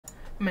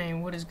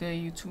Man, what is good,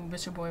 YouTube?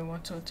 It's your boy One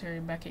Toe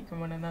Terry back again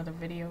with another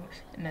video.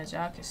 And as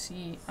y'all can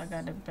see, I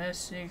got the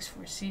best SIGS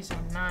for season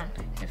 9.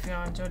 If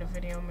y'all enjoyed the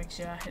video, make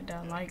sure y'all hit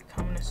that like,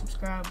 comment, and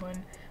subscribe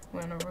button.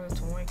 We're on the road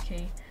to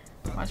 1K.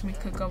 Watch me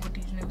cook up with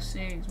these new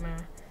SIGS,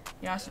 man.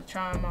 Y'all should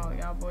try them out.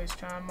 Y'all boys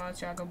try them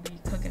out. Y'all gonna be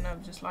cooking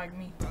up just like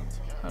me.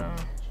 Hold on.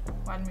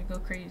 Watch me go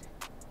crazy.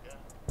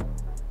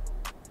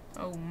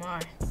 Oh my.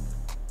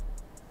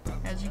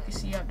 As you can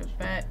see out the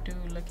back,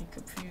 dude looking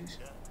confused.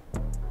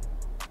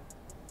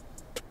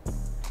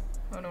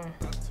 Hold on.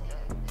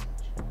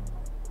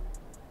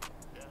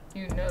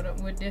 You know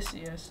what this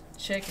is.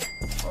 Check it.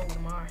 Oh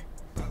my.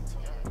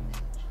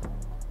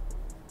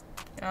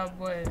 Y'all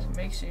boys,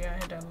 make sure y'all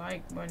hit that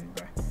like button,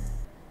 bro.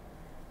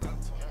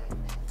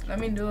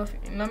 Let me know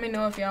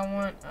if y'all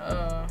want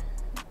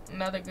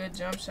another good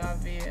jump shot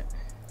vid.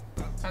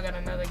 I got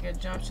another good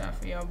jump shot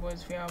for y'all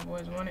boys if y'all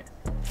boys want it.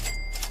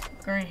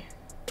 Green.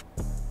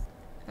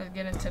 Let's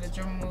get into the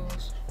dribble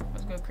moves.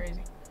 Let's go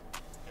crazy.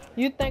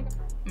 You think,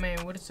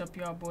 man, what is up,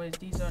 y'all boys?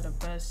 These are the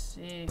best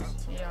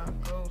SIGS. Here y'all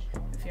go.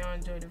 If y'all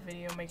enjoyed the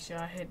video, make sure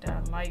y'all hit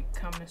that like,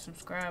 comment,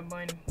 subscribe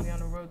button. We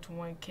on the road to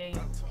 1K.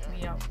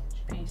 We out.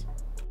 Peace.